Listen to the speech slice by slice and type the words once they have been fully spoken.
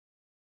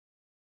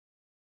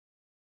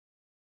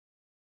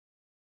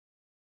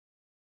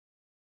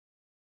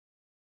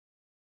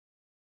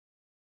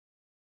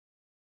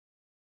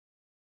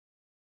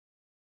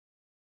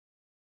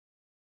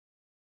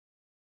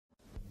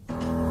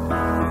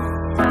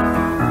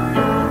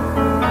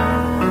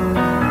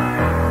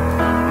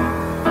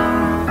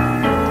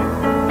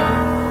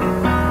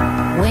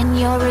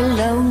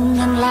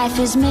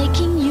is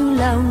making you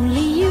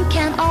lonely, you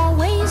can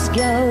always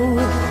go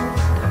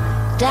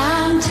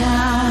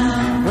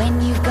downtown.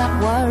 When you've got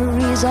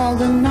worries, all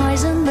the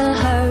noise and the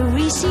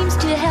hurry seems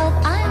to help,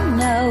 I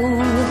know.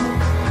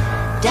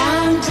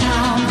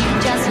 Downtown,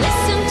 just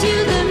listen to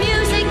the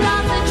music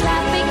of the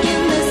traffic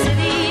in the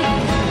city.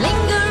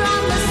 Linger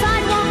on the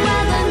sidewalk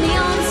where the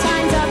neon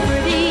signs are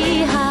pretty.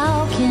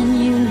 How can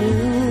you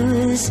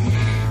lose?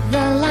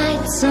 The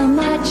lights are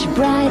much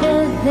brighter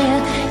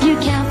there. You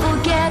can't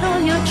forget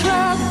all your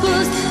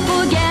troubles,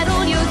 forget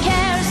all your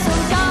cares. So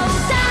go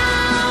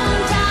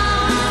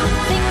downtown.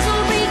 Things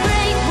will be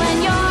great when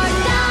you're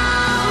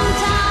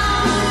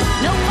downtown.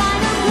 No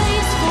finer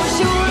place for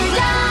sure.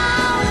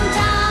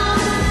 Downtown,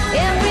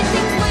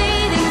 everything's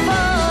waiting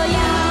for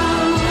you.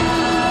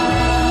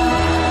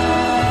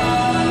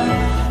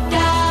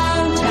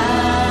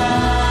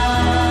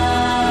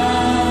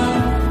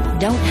 Downtown.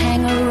 Don't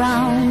hang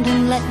around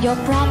and let your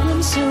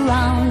problems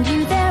surround you.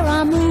 There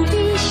are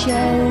movie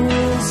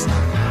shows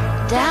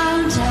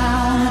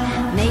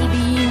downtown.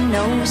 Maybe you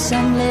know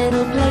some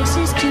little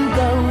places to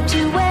go to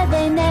where